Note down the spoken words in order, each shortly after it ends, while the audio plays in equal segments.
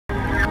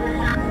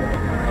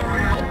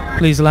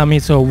Please allow me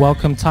to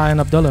welcome Tai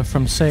and Abdullah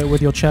from Say It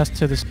With Your Chest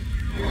to the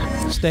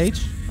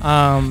stage.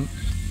 I'm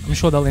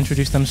sure they'll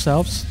introduce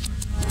themselves.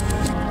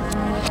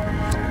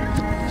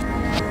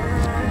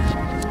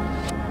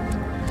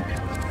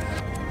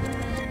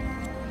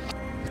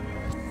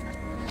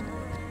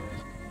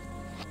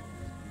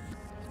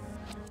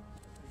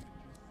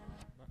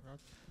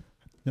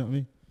 You know what I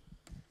mean?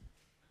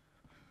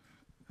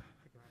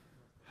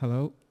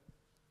 Hello?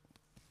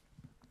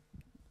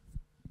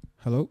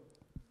 Hello?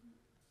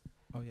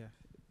 Oh yeah,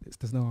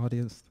 there's no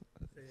audience.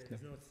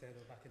 There's no to say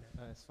though, back in it.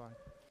 It's fine.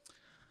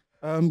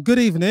 Good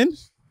evening.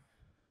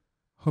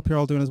 Hope you're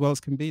all doing as well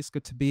as can be. It's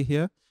good to be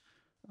here.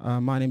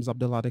 My name is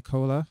Abdullah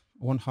Dekola,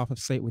 one half of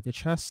Say It With Your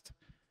Chest.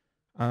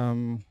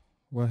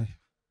 We're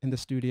in the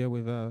studio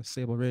with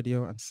Sable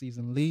Radio and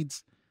Season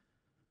Leeds.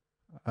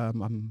 We're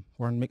on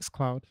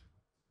Mixcloud.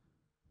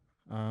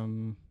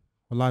 We're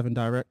live and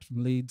direct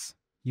from Leeds,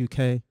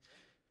 UK,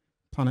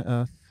 planet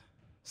Earth,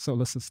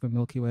 solar system,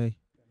 Milky Way,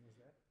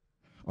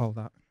 all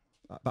that.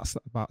 That's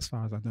about as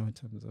far as I know in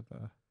terms of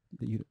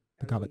the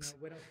galaxy.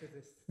 We're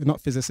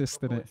not physicists,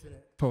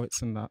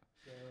 poets and that.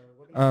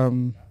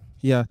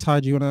 Yeah, Tai,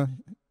 did I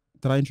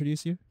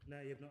introduce you? No,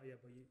 you've not yet,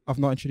 but I've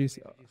not introduced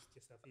you.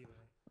 yourself either.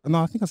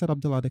 No, I think I said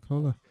Abdullah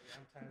Dekola.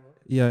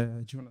 Yeah,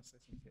 do you want to say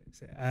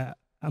something?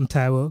 I'm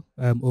Taiwo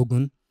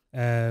Ogun,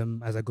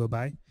 as I go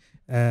by.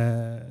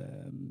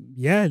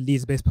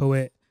 Leeds-based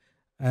poet,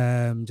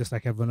 just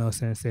like everyone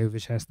else in Say With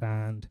Your Chest,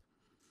 and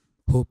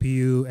hope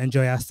you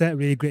enjoy our set.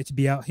 Really great to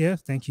be out here.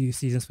 Thank you,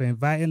 Seasons, for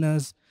inviting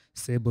us,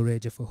 Sable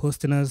Radio for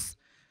hosting us,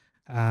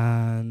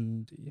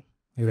 and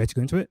are you ready to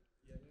go into it?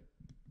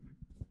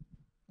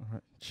 All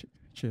right,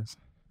 cheers.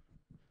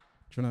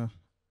 Do you wanna? Are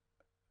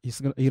you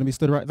gonna be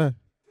stood right there?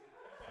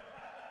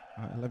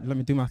 All right, let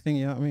me do my thing.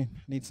 Yeah, I mean,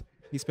 need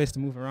space to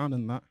move around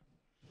and that.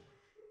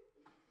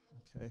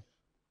 Okay.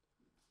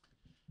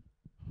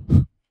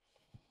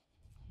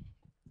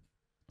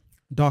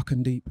 Dark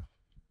and deep.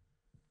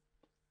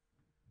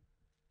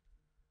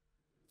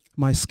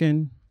 My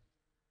skin,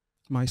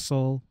 my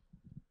soul,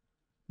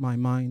 my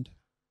mind,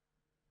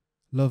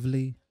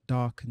 lovely,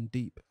 dark and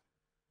deep.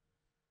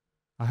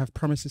 I have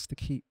promises to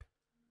keep,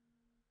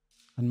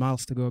 and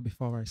miles to go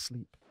before I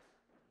sleep,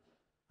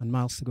 and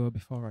miles to go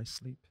before I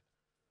sleep,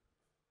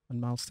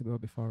 and miles to go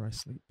before I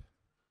sleep.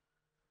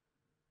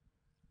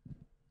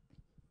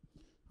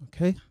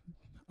 Okay.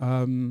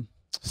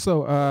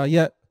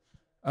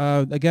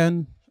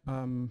 Again,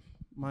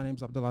 my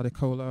name's Abdullah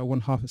Dekola,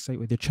 one half of Say It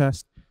With Your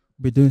Chest.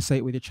 We've been doing Say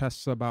It With Your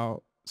Chest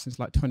since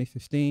like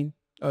 2018.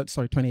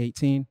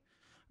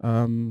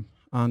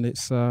 And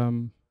it's a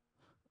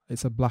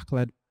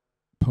black-led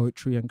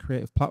poetry and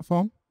creative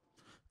platform.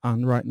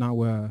 And right now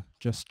we're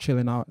just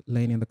chilling out,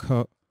 laying in the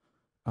cut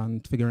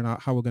and figuring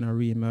out how we're going to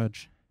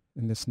re-emerge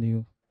in this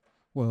new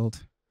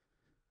world.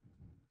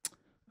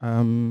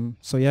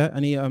 So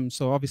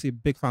obviously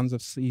big fans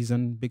of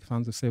Season, big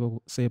fans of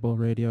Sable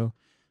Radio,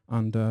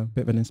 and a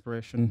bit of an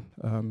inspiration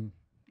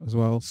as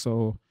well.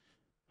 So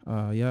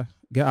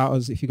get at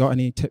us if you got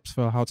any tips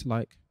for how to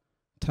like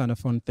turn a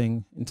fun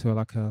thing into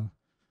like a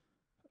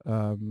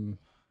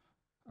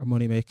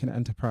money-making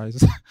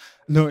enterprise,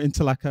 no,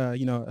 into like a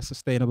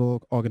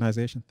sustainable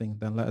organization thing.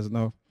 Then let us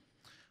know.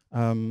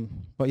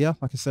 But yeah,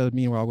 like I said,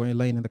 meanwhile we're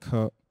laying in the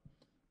cut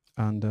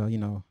and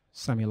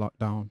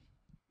semi-lockdown.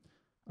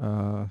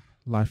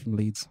 Live from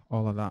Leeds,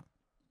 all of that.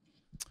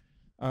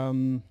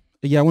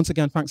 Once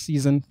again, thanks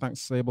Season, thanks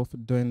Sable for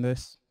doing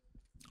this.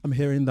 I'm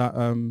hearing that,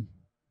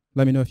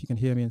 let me know if you can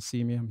hear me and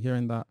see me. I'm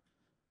hearing that,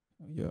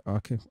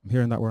 I'm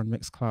hearing that we're on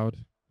Mixcloud,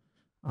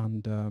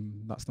 and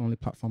that's the only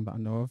platform that I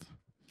know of.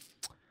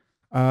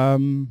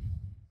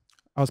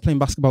 I was playing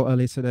basketball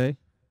earlier today.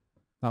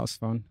 That was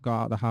fun. Got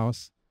out of the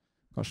house,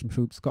 got some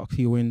hoops, got a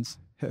few wins,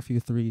 hit a few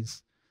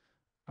threes.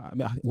 I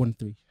hit one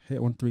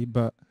three,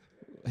 but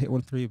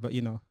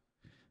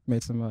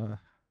made some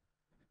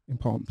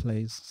important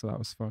plays, so that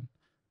was fun.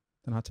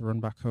 Then I had to run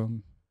back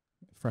home,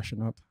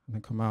 freshen up, and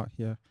then come out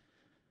here.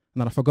 And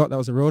then I forgot there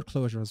was a road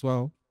closure as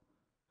well.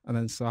 And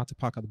then so I had to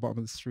park at the bottom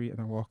of the street and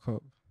then walk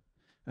up.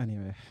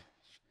 Anyway,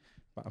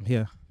 but I'm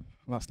here.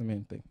 That's the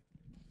main thing.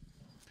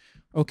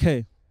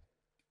 Okay.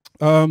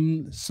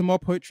 Some more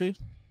poetry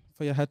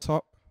for your head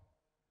top.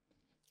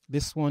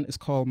 This one is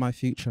called My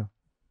Future.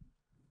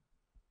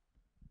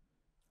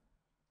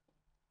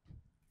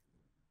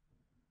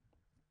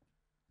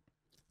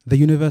 The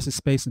universe is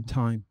space and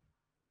time,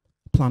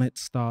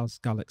 planets, stars,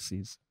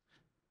 galaxies,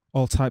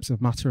 all types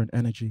of matter and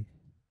energy,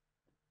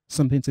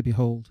 something to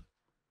behold,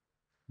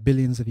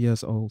 billions of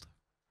years old,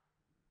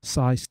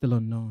 size still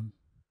unknown.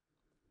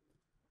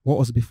 What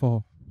was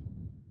before?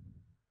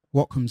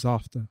 What comes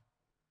after?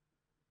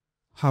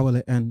 How will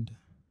it end?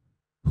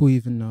 Who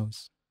even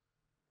knows?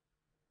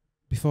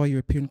 Before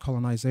European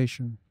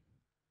colonization,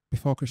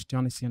 before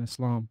Christianity and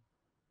Islam,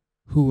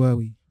 who were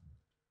we?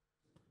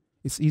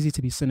 It's easy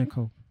to be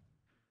cynical.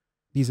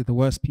 These are the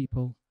worst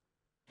people.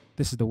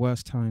 This is the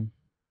worst time.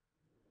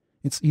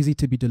 It's easy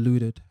to be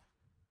deluded.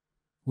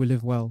 We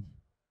live well.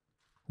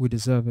 We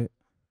deserve it.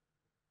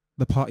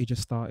 The party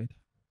just started.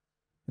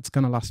 It's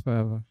gonna last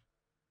forever.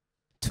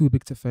 Too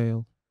big to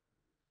fail.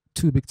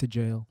 Too big to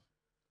jail.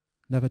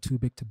 Never too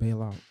big to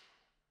bail out.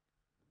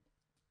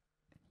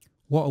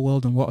 What a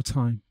world and what a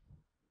time.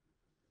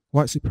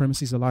 White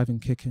supremacy is alive and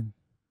kicking.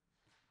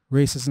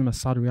 Racism a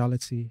sad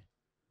reality.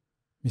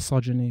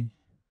 Misogyny,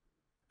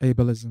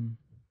 ableism,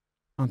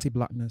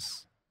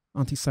 anti-blackness,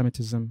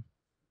 anti-Semitism.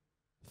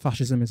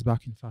 Fascism is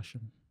back in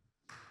fashion.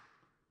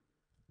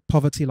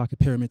 Poverty like a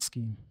pyramid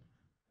scheme.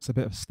 It's a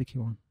bit of a sticky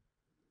one.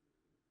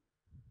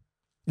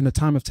 In a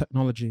time of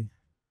technology,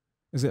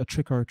 is it a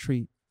trick or a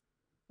treat?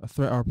 A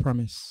threat or a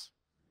promise?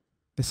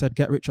 They said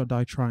get rich or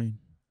die trying.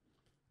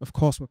 Of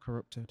course we're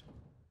corrupted.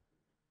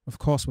 Of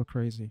course we're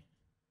crazy.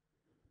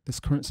 This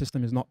current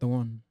system is not the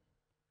one.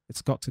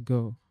 It's got to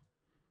go.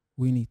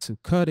 We need to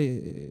cut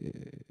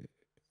it.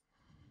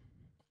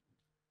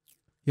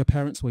 Your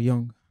parents were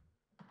young.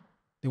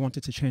 They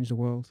wanted to change the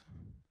world.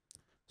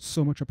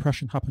 So much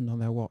oppression happened on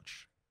their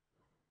watch.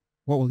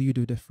 What will you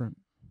do different?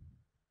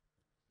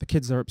 The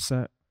kids are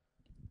upset.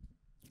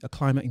 A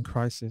climate in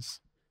crisis.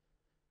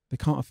 They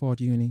can't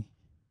afford uni,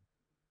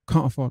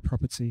 can't afford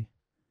property,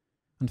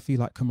 and feel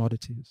like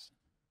commodities.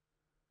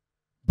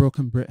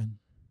 Broken Britain,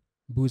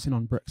 boozing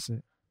on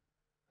Brexit.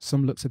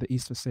 Some look to the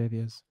east for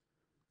saviours,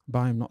 but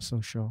I'm not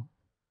so sure.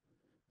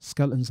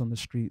 Skeletons on the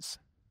streets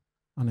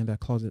and in their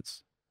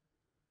closets.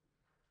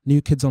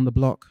 New kids on the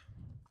block,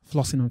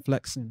 flossing and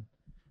flexing,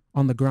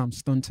 on the gram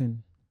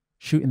stunting,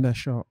 shooting their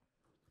shot,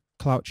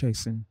 clout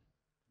chasing,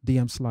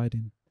 DM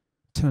sliding,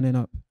 turning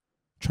up,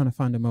 trying to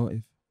find a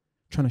motive,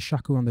 trying to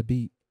shackle on the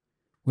beat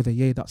with a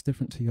yay that's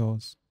different to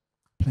yours,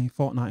 playing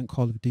Fortnite and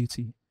Call of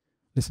Duty,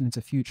 listening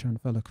to Future and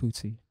Fela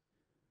Kuti.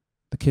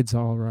 The kids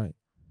are all right.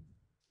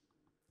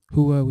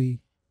 Who are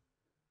we?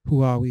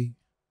 Who are we?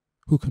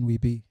 Who can we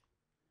be?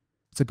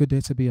 It's a good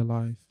day to be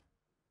alive.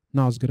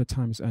 Now as good a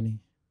time as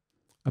any.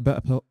 A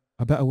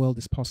better world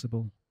is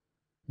possible.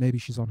 Maybe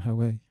she's on her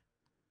way.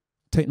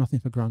 Take nothing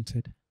for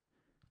granted.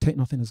 Take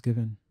nothing as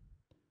given.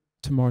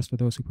 Tomorrow's for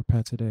those who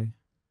prepare today.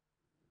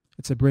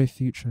 It's a brave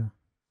future,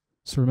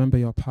 so remember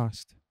your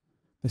past.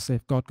 They say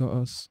if God got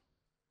us,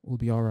 we'll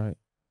be all right.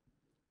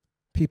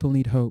 People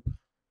need hope.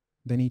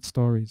 They need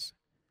stories.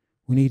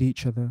 We need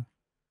each other.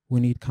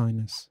 We need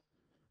kindness.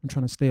 I'm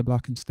trying to stay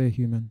black and stay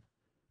human.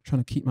 I'm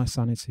trying to keep my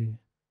sanity,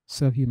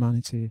 serve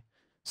humanity,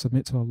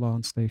 submit to Allah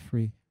and stay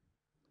free.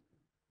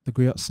 The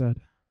griot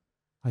said,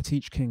 I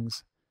teach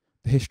kings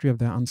the history of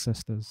their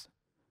ancestors,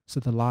 so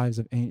the lives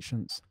of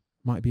ancients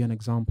might be an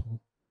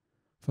example.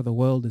 For the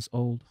world is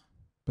old,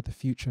 but the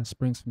future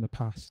springs from the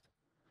past.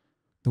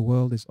 The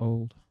world is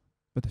old,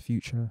 but the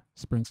future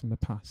springs from the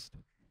past.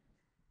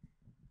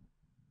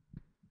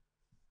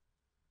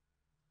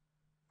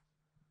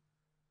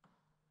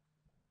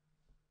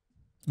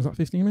 Was that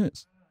 15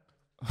 minutes?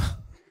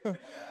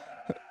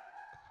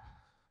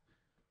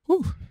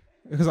 Whew.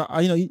 Because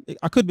I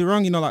could be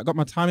wrong, like got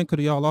my timing, could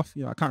be all off.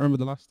 I can't remember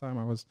the last time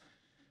I was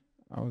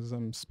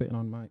spitting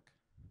on mic.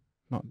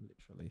 Not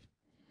literally.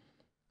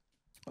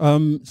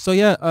 So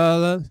yeah,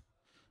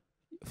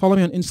 follow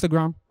me on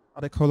Instagram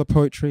at Adekola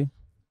Poetry.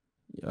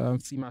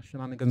 See my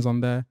shenanigans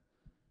on there.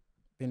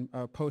 Been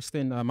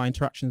posting my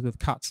interactions with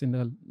cats in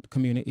the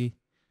community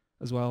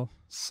as well.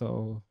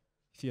 So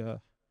if you're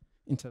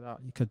into that,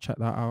 you could check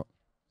that out.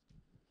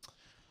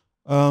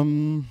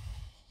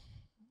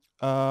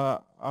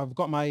 I've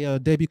got my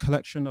debut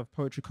collection of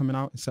poetry coming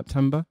out in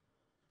September.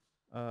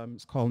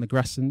 It's called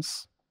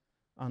Negressence,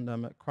 and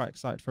I'm quite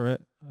excited for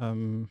it.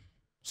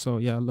 So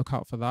yeah, look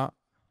out for that.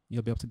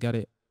 You'll be able to get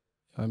it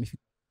if you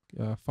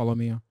follow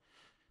me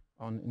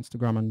on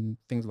Instagram and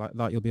things like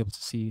that. You'll be able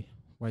to see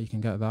where you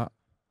can get that.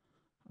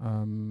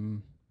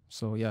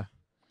 So yeah,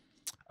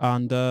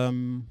 and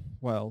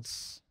what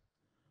else?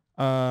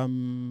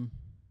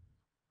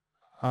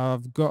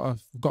 I've got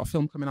a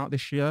film coming out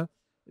this year.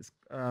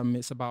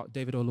 It's about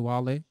David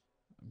Oluwale.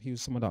 He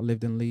was someone that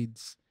lived in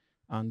Leeds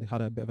and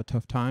had a bit of a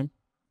tough time,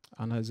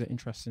 and it's an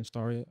interesting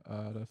story,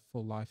 a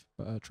full life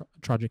but a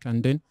tragic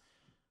ending.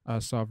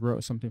 So I've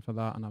wrote something for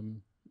that,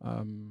 and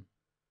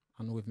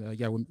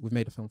we've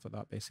made a film for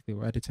that. Basically,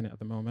 we're editing it at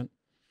the moment.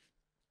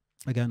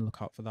 Again,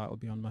 look out for that. It'll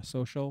be on my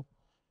social.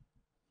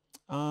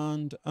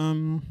 And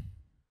I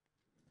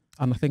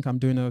think I'm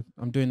doing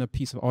a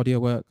piece of audio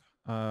work.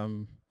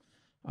 That's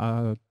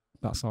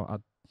all. I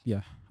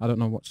don't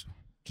know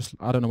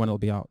I don't know when it'll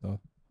be out though,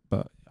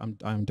 but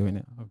I am doing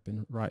it. I've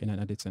been writing and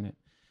editing it,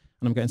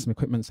 and I'm getting some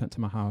equipment sent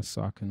to my house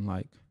so I can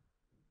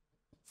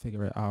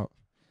figure it out.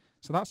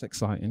 So that's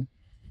exciting.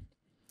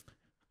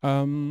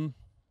 Have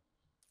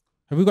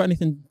we got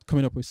anything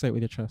coming up with Say It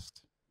With Your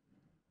Chest?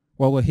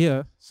 Well, we're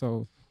here,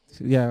 so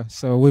yeah.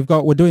 So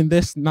we're doing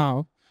this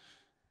now,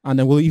 and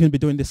then we'll even be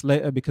doing this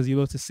later because you'll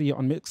be able to see it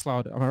on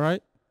Mixcloud. Am I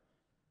right?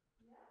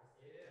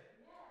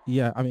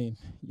 Yeah, I mean,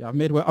 yeah,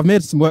 I've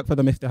made some work for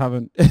them if they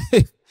haven't.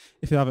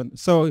 If you haven't,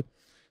 so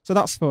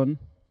that's fun.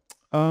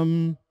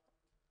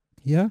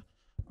 Yeah.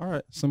 All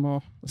right,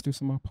 let's do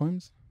some more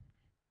poems.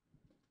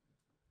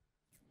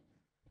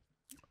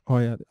 Oh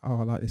yeah, I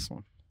like this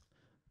one.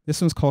 This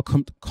one's called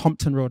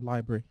Compton Road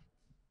Library.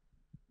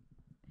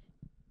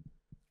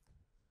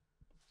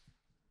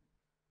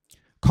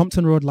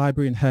 Compton Road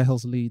Library in Hare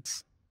Hills,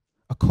 Leeds.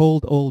 A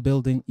cold old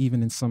building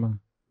even in summer.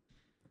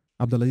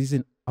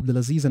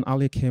 Abdulaziz and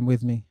Ali came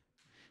with me.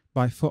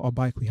 By foot or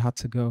bike we had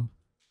to go.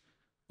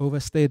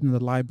 Overstayed in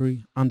the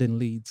library and in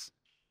Leeds.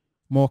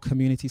 More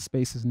community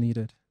spaces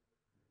needed.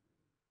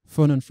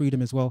 Fun and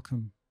freedom is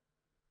welcome.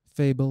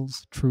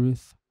 Fables,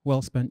 truth,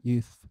 well-spent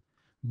youth.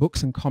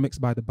 Books and comics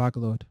by the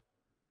bagload.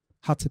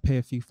 Had to pay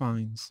a few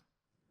fines.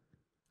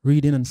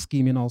 Reading and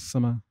scheming all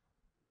summer.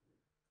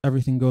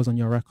 Everything goes on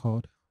your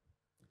record.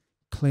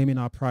 Claiming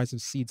our prize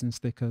of seeds and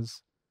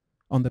stickers.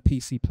 On the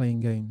PC playing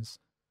games.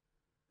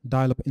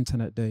 Dial-up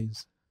internet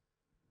days.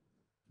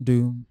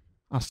 Doom,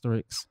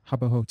 Asterix,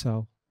 Habbo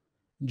Hotel,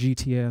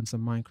 GTA and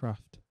some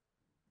Minecraft.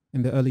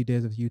 In the early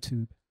days of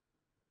YouTube.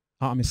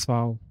 Artemis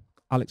Fowl,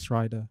 Alex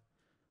Rider,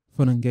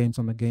 fun and games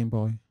on the Game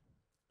Boy.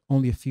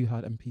 Only a few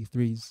had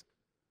MP3s.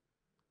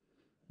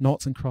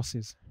 Noughts and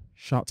crosses,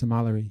 shout to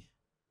Mallory.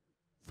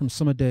 From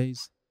summer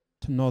days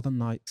to northern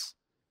nights,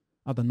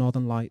 at the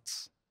northern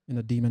lights in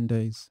the demon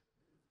days,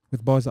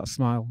 with boys that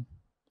smile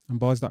and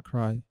boys that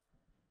cry,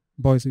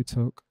 boys who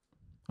took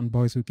and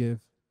boys who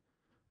give,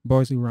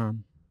 boys who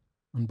ran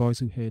and boys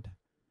who hid.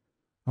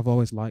 I've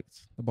always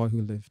liked the boy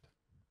who lived.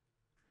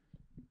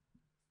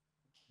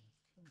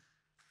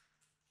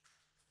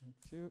 Thank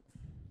you.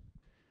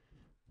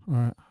 All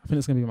right, I think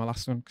it's going to be my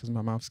last one because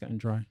my mouth's getting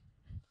dry.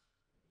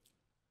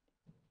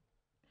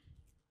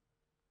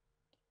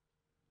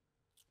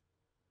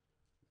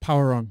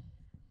 Power on.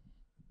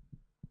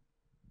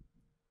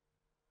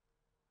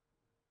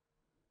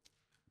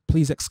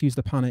 Please excuse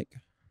the panic.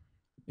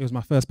 It was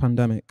my first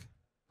pandemic.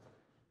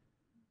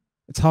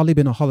 It's hardly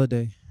been a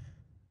holiday,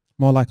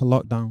 more like a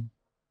lockdown,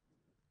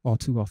 or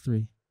 2 or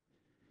 3.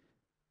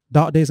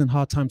 Dark days and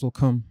hard times will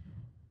come,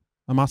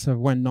 a matter of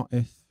when, not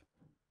if.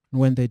 And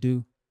when they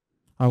do,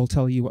 I will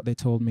tell you what they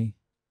told me.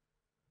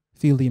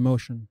 Feel the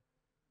emotion.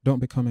 Don't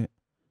become it.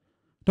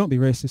 Don't be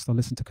racist or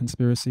listen to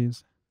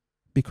conspiracies.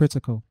 Be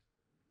critical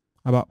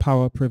about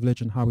power,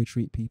 privilege, and how we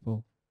treat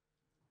people.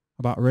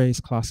 About race,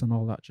 class, and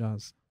all that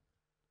jazz.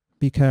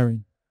 Be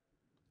caring.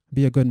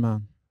 Be a good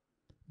man.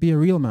 Be a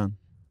real man.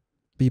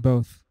 Be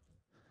both.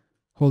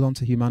 Hold on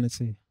to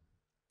humanity.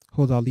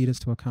 Hold our leaders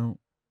to account.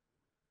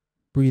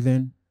 Breathe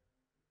in.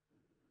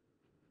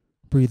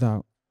 Breathe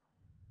out.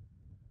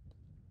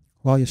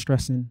 While you're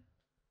stressing,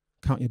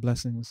 count your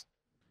blessings.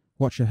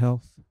 Watch your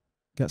health.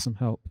 Get some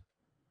help.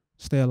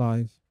 Stay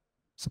alive.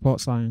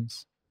 Support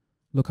science.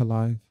 Look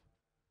alive.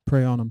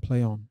 Pray on and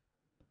play on.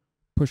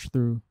 Push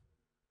through.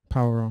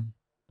 Power on.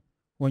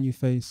 When you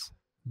face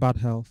bad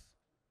health,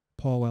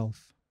 poor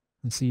wealth,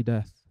 and see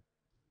death.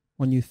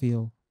 When you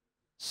feel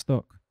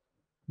stuck,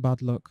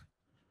 bad luck,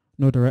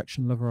 no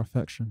direction, love, or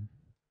affection.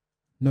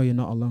 Know you're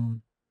not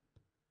alone.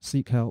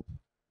 Seek help.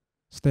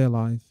 Stay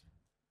alive.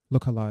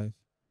 Look alive.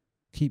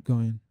 Keep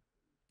going.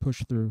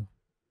 Push through.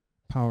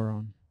 Power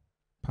on.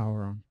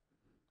 Power on.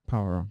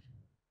 Power on.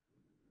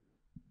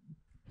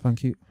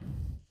 Thank you.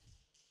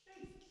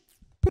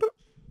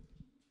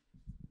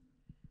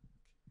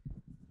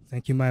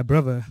 Thank you, my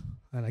brother.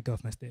 And I go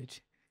off my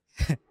stage.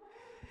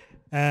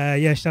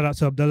 Yeah, shout out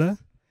to Abdullah.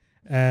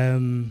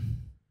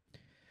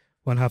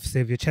 One half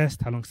Save Your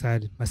Chest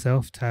alongside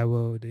myself,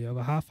 Taiwo, the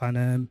other half.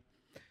 And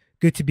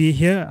good to be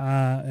here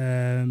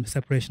at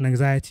Separation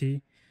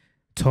Anxiety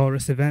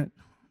Taurus event.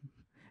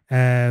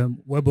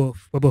 We're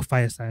both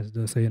firesides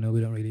though, so you know we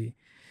don't really.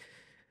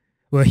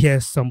 We're here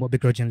somewhat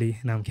begrudgingly.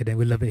 No, I'm kidding.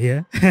 We love it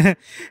here.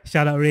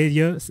 Shout out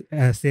Radio,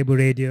 Stable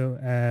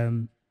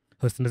Radio,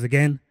 hosting us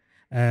again.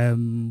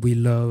 We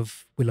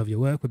love your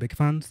work. We're big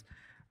fans.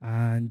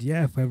 And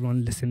yeah, for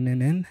everyone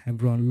listening in,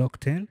 everyone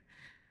locked in,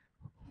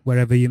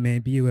 wherever you may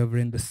be, whether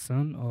in the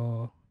sun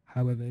or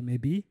however it may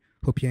be,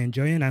 hope you're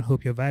enjoying and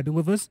hope you're vibing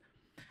with us.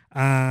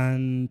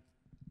 And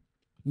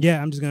yeah,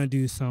 I'm just going to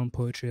do some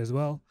poetry as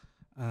well.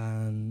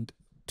 And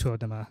 2 of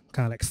them are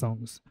kind of like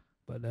songs.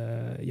 But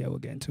yeah, we'll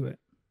get into it.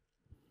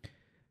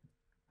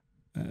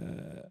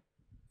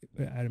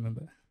 I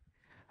remember.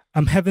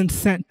 I'm heaven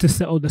sent to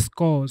settle the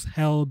scores,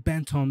 hell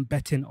bent on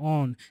betting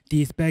on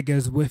these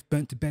beggars with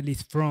burnt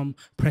bellies from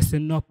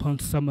pressing up on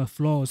summer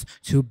floors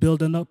to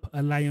building up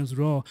a lion's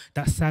roar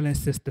that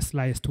silences the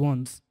slyest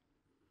ones.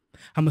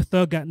 I'm a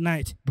thug at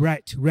night,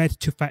 bright red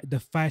to fight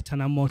the fight,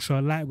 and I'm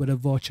ultra light with a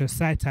vulture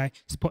sight. I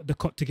spot the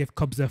cut to give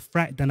cubs a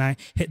fright, then I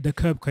hit the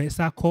curb cause it's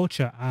our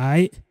culture,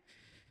 aight?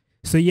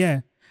 So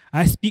yeah,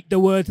 I speak the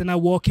words and I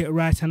walk it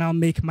right, and I'll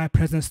make my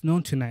presence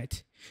known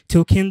tonight.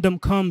 Till kingdom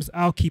comes,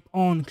 I'll keep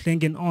on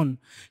clinging on.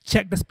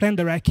 Check the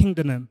splendor I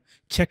kingdom them.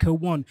 Checker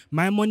 1.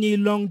 My money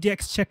long, the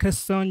exchequer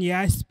son.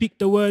 Yeah, I speak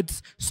the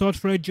words. Sword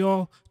for a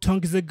jaw,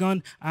 tongue is a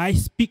gun. I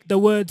speak the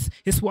words.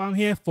 It's what I'm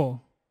here for.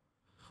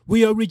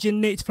 We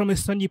originate from a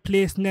sunny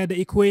place near the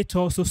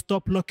equator, so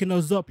stop locking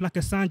us up like a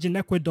Sanj in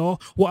Ecuador.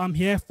 What I'm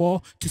here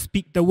for, to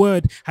speak the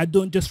word. I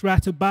don't just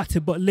write about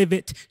it, but live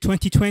it.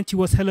 2020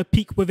 was hella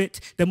peak with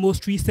it. The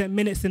most recent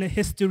minutes in a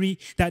history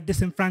that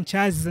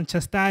disenfranchises and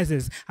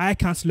chastises. I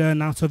can't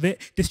learn out of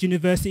it. This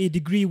university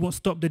degree won't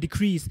stop the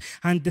decrees.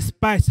 And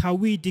despite how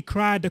we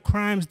decry the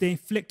crimes they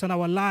inflict on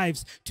our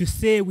lives, to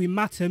say we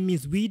matter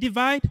means we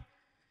divide.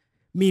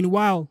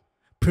 Meanwhile,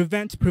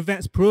 prevents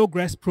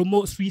progress,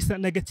 promotes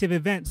recent negative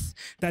events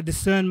that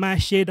discern my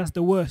shade as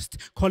the worst.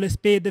 Call a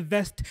spade the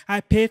vest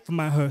I paid for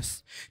my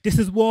hearse. This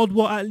is World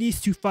War at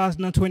least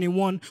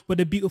 2021, where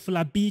the beautiful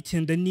are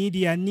beaten, the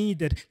needy are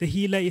needed, the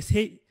healer is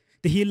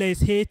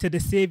hated, the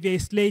savior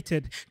is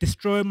slated.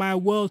 Destroy my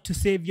world to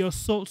save your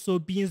soul, so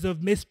beings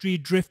of mystery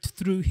drift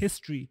through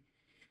history.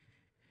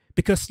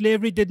 Because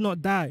slavery did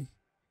not die.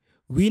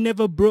 We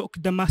never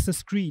broke the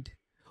master's creed.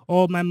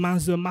 All my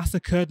mans were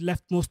massacred,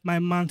 left most my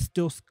man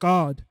still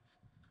scarred.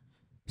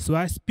 So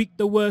I speak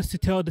the words to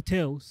tell the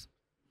tales.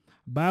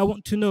 But I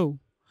want to know,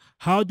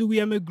 how do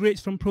we emigrate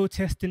from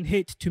protest and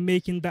hate to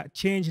making that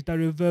change that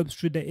reverbs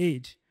through the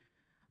age?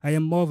 I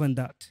am more than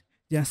that,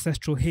 the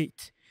ancestral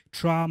hate,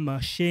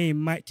 trauma,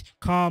 shame, might,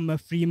 karma,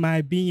 free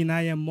my being.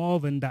 I am more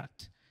than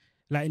that,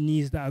 like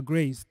knees that are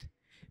grazed.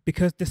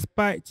 Because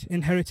despite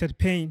inherited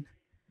pain,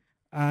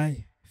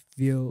 I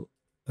feel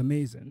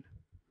amazing.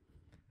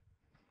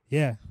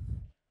 Yeah,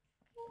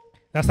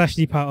 that's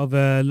actually part of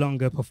a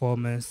longer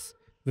performance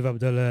with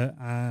Abdullah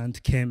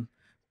and Kim,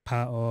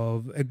 part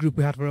of a group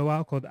we had for a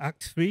while called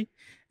Act 3.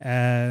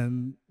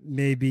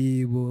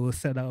 Maybe we'll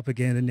set that up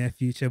again in the near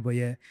future, but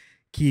yeah,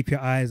 keep your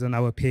eyes on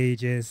our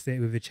pages, Say It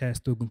With Your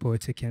Chest, Ogun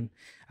Poetic and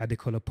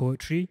Adekola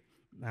Poetry,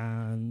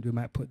 and we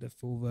might put the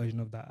full version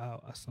of that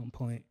out at some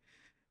point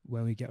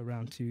when we get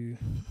around to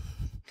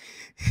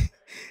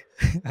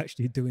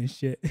actually doing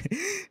shit.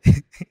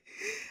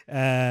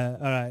 All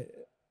right.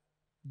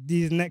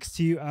 These next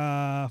two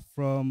are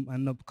from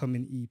an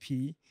upcoming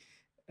EP,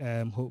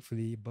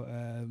 hopefully, but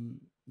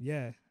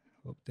yeah,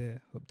 hope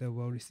they're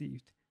well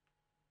received.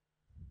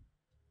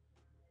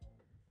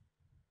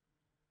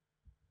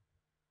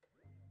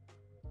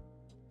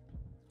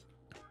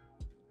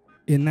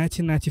 In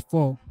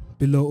 1994,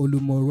 below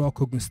Olumo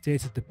Rock, Ogun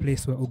State is the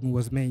place where Ogun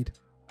was made.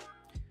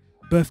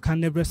 Birth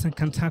carnivorous and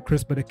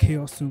cantankerous, but the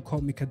chaos soon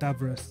caught me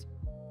cadaverous.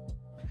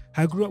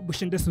 I grew up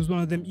wishing this was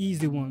one of them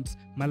easy ones,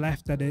 my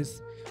life that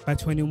is, by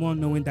 21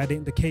 knowing that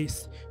ain't the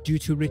case, due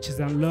to riches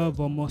and love,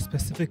 or more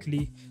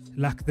specifically,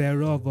 lack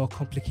thereof, or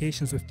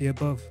complications with the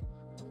above.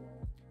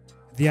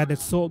 The added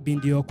salt being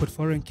the awkward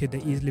foreign kid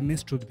that easily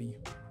minstreled me.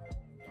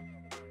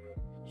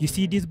 You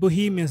see, these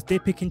bohemians, they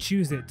pick and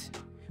choose it.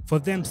 For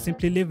them,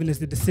 simply living is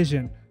the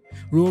decision.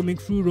 Roaming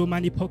through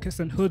Romani pockets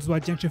and hoods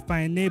while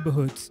gentrifying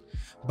neighborhoods.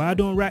 But I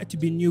don't write to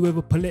be new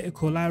ever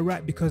political, I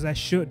write because I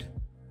should.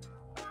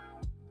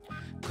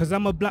 Cause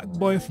I'm a black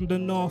boy from the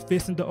north,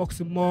 facing the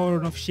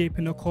oxymoron of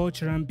shaping a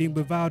culture and being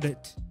without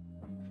it.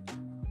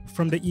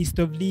 From the east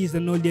of Leeds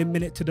and only a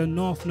minute to the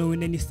north,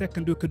 knowing any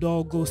second we could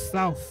all go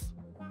south.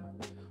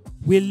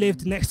 We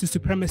lived next to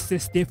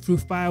supremacists, they threw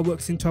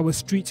fireworks into our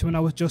streets when I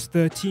was just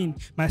 13.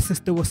 My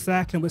sister was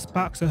cycling with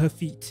sparks at her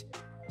feet.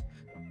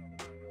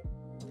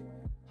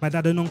 My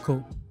dad and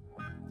uncle.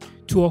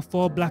 2 or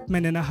 4 black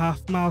men in a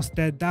half mile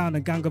stared down, a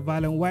gang of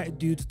violent white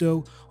dudes,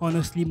 though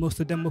honestly most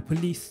of them were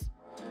police.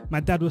 My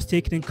dad was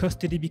taken in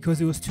custody because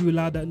he was too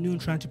loud at noon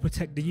trying to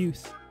protect the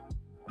youth.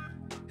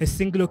 A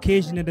single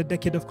occasion in a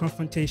decade of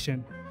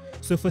confrontation.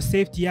 So for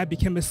safety I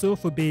became a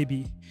sofa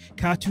baby.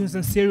 Cartoons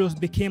and serials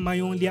became my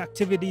only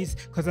activities,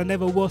 cause I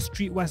never was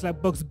streetwise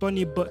like Bugs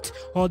Bunny, but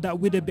all that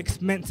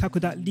Weetabix meant I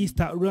could at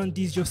least outrun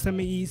these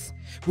Yosemites.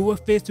 We were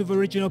faced with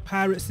original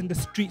pirates in the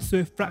streets, so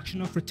a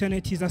fraction of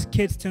fraternities as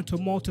kids turned to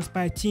mortals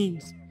by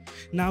teens.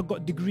 Now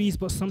got degrees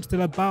but some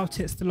still about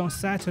it, still on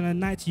site on a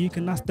night, you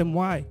can ask them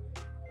why.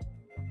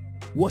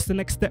 What's the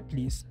next step,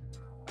 please?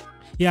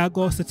 Yeah, I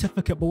got a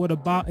certificate, but what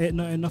about it?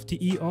 Not enough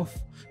to eat off.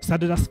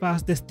 Started as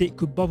fast as the state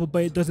could bother,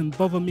 but it doesn't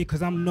bother me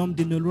cause I'm numbed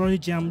in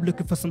neurology, I'm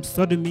looking for some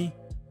sodomy.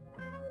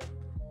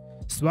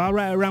 So I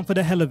write around for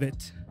the hell of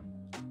it.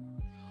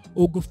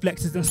 Ogun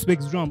flexes and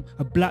swigs rum.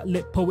 A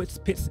black-lit poet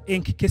spits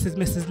ink, kisses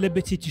Mrs.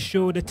 Liberty to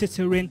show the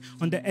tittering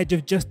on the edge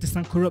of justice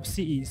and corrupt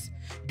cities.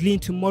 Glean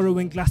tomorrow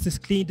in glasses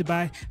cleaned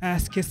by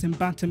ass-kissing,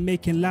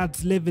 banter-making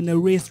lads live in a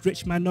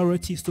race-rich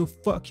minority, so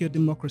fuck your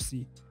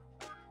democracy.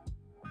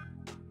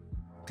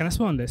 Can I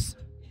swear on this?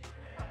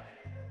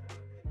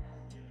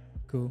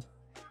 Cool.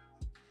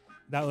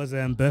 That was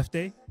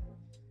Birthday.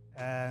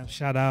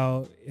 Shout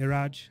out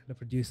Iraj, the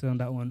producer on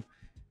that one.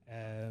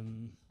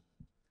 And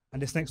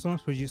this next one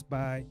was produced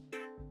by,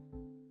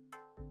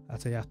 I'll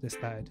tell you after it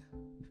started.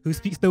 Who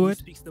speaks the word? Who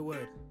speaks the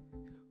word?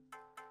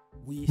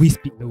 We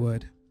speak the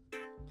word.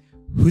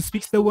 Who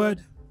speaks the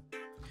word?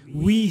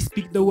 We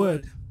speak the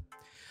word.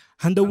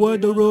 And the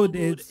word the road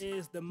is,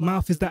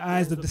 mouth is the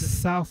eyes of the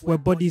south, where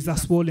bodies are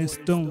swollen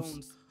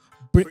stones.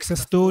 Bricks are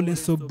stolen,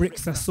 so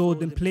bricks are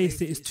sold in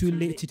place, it is too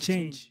late to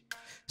change.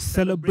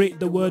 Celebrate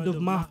the word of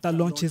mouth that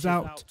launches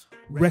out.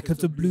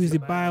 Records of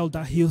bluesy bile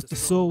that heals the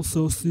soul,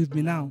 so soothe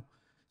me now.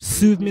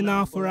 Soothe me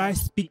now, for I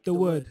speak the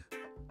word.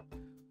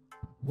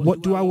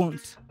 What do I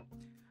want?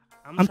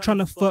 I'm trying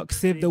to fuck,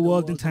 save the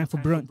world in time for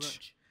brunch.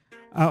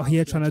 Out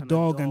here trying to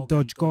dog and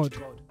dodge God.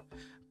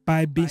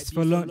 Buy beasts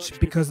for lunch,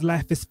 because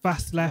life is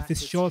fast, life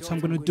is short. I'm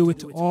gonna do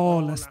it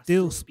all and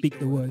still speak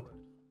the word.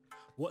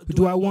 What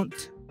do I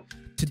want?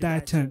 To die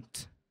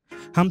tempted.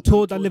 I'm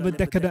told I live a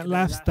decadent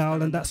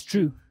lifestyle, and that's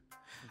true.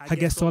 I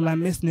guess all I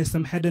miss is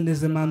some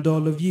hedonism and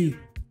all of you.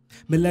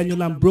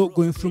 Millennial, I'm broke,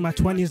 going through my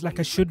 20s like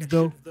I should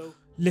though.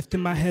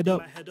 Lifting my head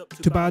up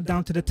to bow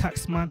down to the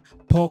tax man.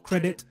 Poor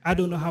credit, I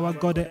don't know how I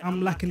got it.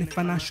 I'm lacking in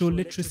financial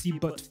literacy,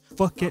 but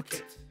fuck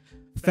it.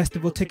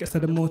 Festival tickets are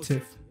the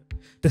motive.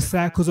 The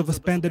cycles of a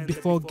spender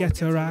before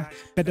getter. I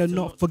better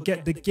not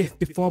forget the gift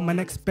before my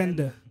next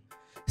spender.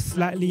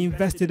 Slightly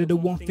invested in the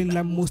one thing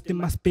like most in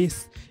my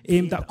space,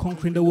 aimed at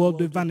conquering the world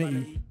with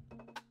vanity.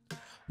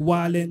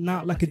 Wilding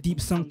out like a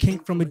deep sun king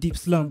from a deep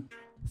slum.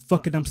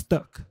 Fuck it, I'm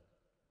stuck.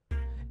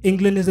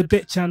 England is a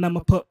bitch and I'm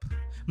a pup.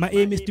 My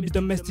aim is to be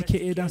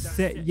domesticated and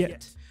set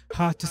yet.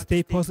 Hard to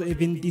stay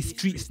positive in these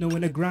streets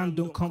knowing the ground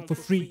don't come for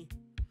free.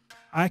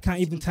 I can't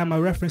even tie my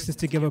references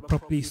together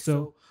properly,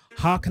 so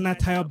how can I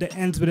tie up the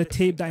ends with a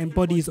tape that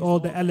embodies all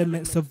the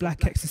elements of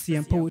black ecstasy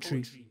and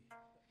poetry?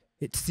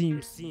 It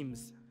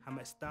seems I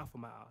might style for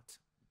my art.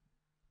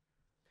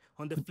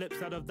 On the flip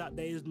side of that,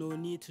 there is no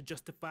need to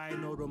justify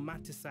nor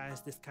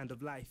romanticize this kind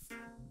of life.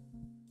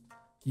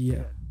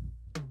 Yeah.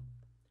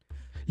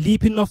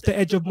 Leaping off the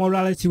edge of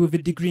morality with a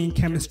degree in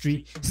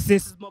chemistry.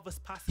 Sis,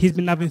 he's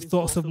been having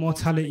thoughts of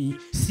mortality.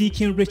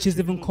 Seeking riches,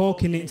 even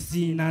corking it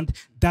seen. And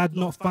dad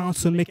not found,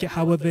 so make it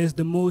however is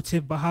the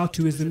motive, but how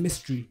to is a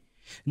mystery.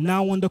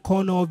 Now on the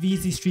corner of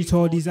Easy Street,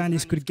 all these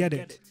annies could get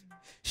it.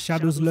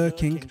 Shadows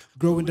lurking,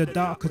 grow in the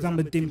dark cause I'm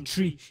a dim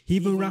tree.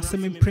 Even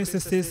ransoming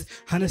princesses,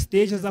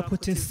 Anastasias are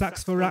putting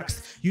sacks for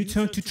racks. You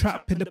turn to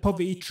trap in the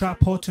poverty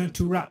trap or turn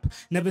to rap.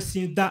 Never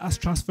seen that as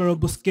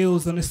transferable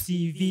skills on a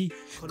CV.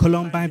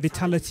 Columbine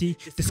vitality,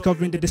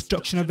 discovering the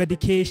destruction of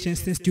education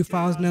since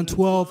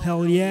 2012.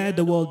 Hell yeah,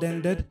 the world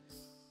ended.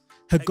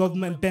 Her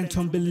government bent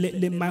on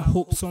belittling my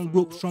hopes on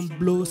ropes from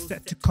blows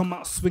set to come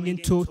out swinging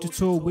toe to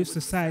toe with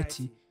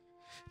society.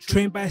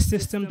 Trained by a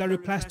system that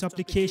replies to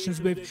applications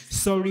with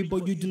sorry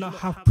but you do not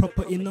have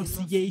proper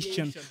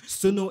enunciation,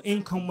 so no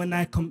income when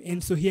I come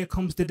in, so here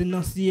comes the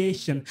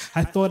denunciation.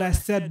 I thought I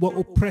said we're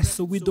oppressed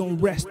so we don't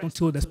rest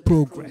until there's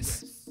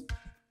progress.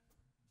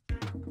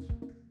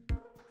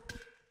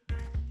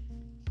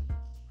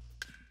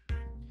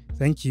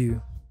 Thank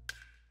you.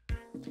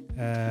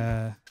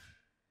 Yeah,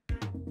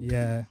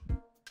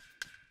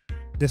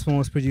 this one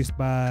was produced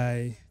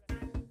by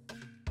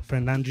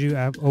friend Andrew.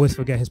 I always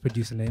forget his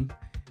producer name.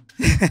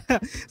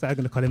 So I'm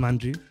going to call him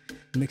Andrew.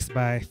 Mixed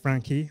by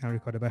Frankie and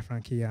recorded by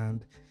Frankie.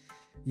 And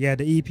yeah,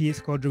 the EP is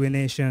called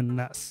Ruination.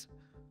 That's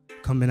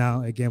coming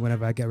out again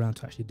whenever I get around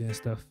to actually doing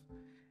stuff.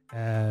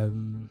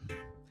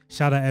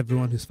 Shout out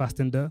everyone who's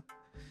fasting though.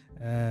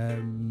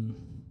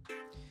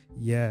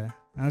 Yeah,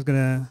 I was going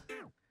to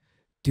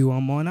do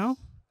one more now.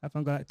 I've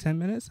got like 10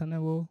 minutes and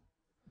then we'll...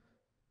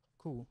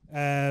 Cool. What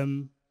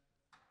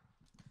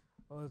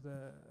was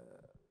the...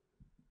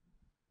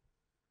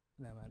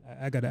 No, man,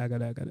 I got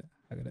it.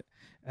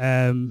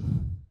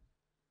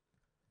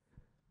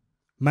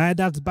 My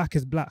dad's back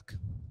is black.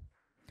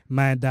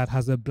 My dad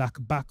has a black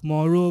back.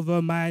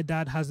 Moreover, my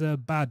dad has a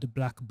bad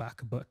black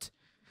back. But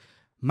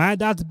my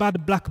dad's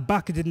bad black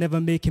back did never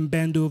make him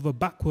bend over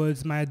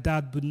backwards. My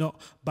dad would not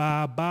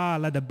bar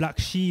like the black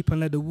sheep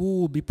and let the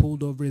wool be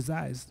pulled over his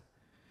eyes.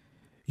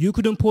 You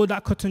couldn't pull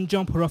that cotton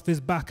jumper off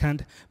his back,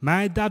 and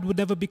my dad would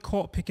never be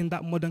caught picking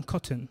that modern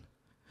cotton.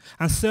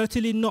 And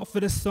certainly not for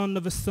the son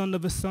of a son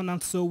of a son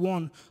and so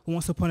on, who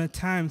once upon a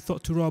time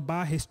thought to rob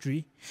our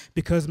history,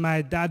 because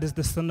my dad is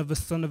the son of a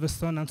son of a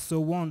son and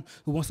so on,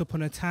 who once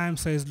upon a time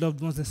saw his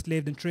loved ones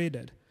enslaved and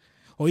traded.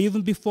 Or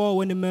even before,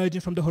 when emerging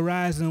from the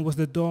horizon was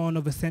the dawn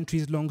of a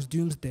centuries-long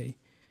doomsday,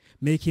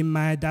 making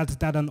my dad's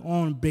dad and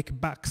on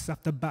break backs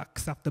after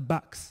backs after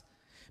backs,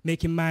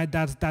 making my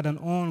dad's dad and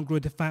on grow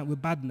defiant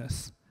with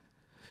badness.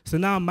 So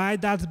now my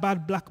dad's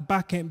bad black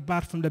back ain't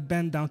bad from the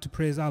bend down to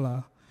praise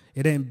Allah.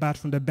 It ain't bad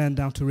from the bend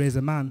down to raise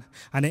a man.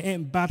 And it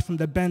ain't bad from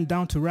the bend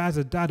down to rise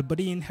a dad, but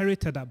he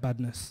inherited that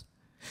badness.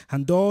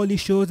 And all he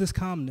shows is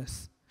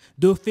calmness.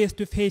 Though faced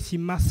with hate, he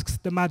masks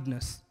the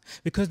madness.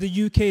 Because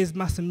the UK is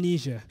mass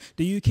amnesia.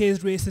 The UK is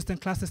racist and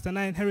classist, and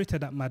I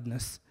inherited that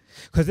madness.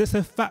 Because it's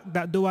a fact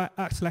that though I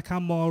act like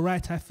I'm all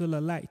right, I feel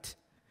a light.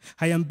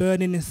 I am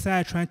burning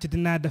inside, trying to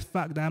deny the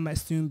fact that I might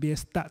soon be a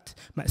stat,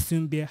 might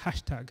soon be a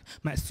hashtag,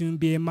 might soon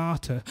be a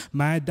martyr.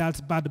 My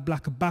dad's bad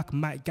black back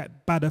might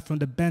get badder from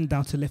the bend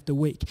down to lift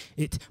awake.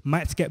 It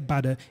might get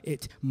badder,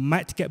 it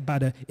might get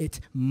badder, it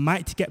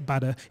might get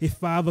badder. If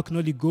father can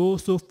only go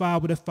so far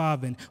with a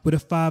farthing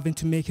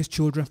to make his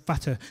children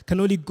fatter. Can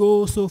only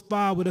go so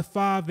far with a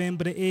farthing,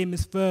 but the aim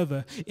is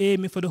further.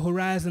 Aiming for the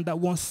horizon that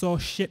once saw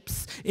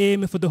ships,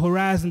 aiming for the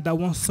horizon that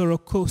once saw a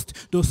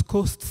coast. Those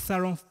coasts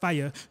are on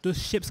fire,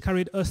 those ships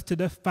carried us to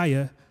the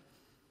fire.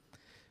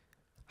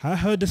 I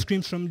heard the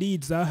screams from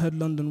Leeds, I heard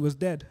London was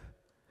dead.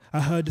 I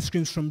heard the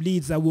screams from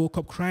Leeds, I woke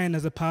up crying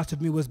as a part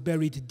of me was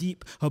buried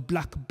deep. A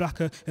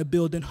blacker, a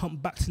building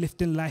humpbacks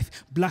lifting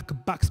life. Black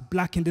backs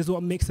blackened is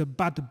what makes a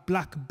bad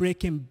black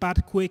breaking,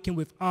 bad quaking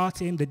with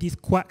art aimed at these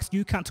quacks.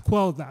 You can't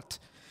quell that.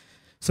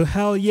 So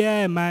hell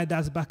yeah, my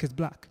dad's back is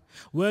black.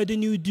 We're the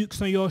new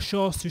dukes on your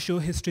shores to show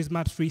history's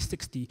mad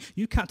 360.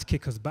 You can't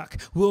kick us back.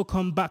 We'll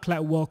come back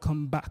like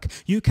welcome back.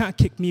 You can't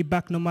kick me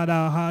back no matter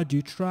how hard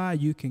you try.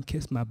 You can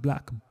kiss my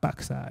black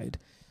backside.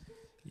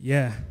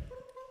 Yeah.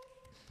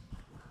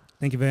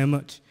 Thank you very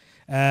much.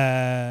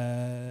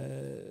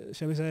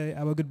 Shall we say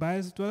our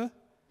goodbyes, Dweller?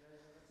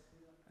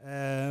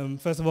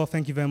 First of all,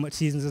 thank you very much,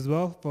 Seasons, as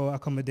well, for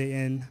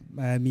accommodating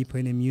me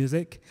putting in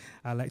music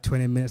like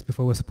 20 minutes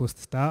before we're supposed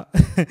to start.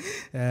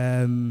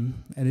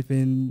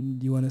 Anything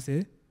you want to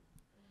say?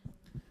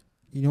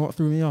 You know what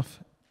threw me off?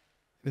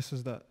 This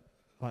was the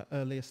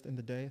earliest in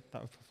the day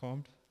that we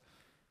performed.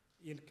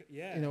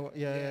 Yeah. You know,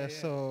 yeah.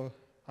 So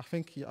I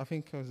think it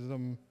was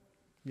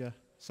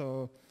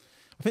So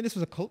I think this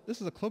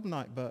was a club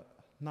night, but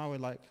now we're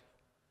like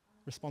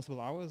responsible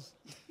hours.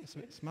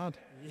 It's mad.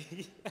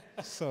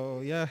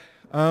 So yeah.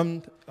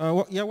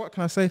 What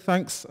can I say?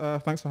 Thanks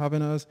for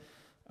having us.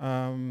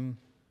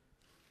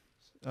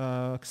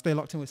 Stay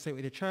locked in with Stay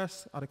With Your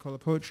Chest, Adekola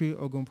Poetry,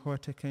 Ogun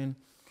Poeticking.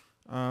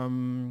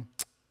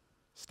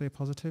 Stay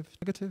positive,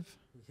 negative.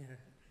 Yeah.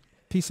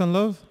 Peace and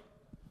love.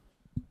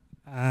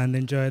 And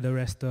enjoy the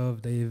rest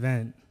of the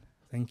event.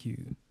 Thank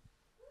you.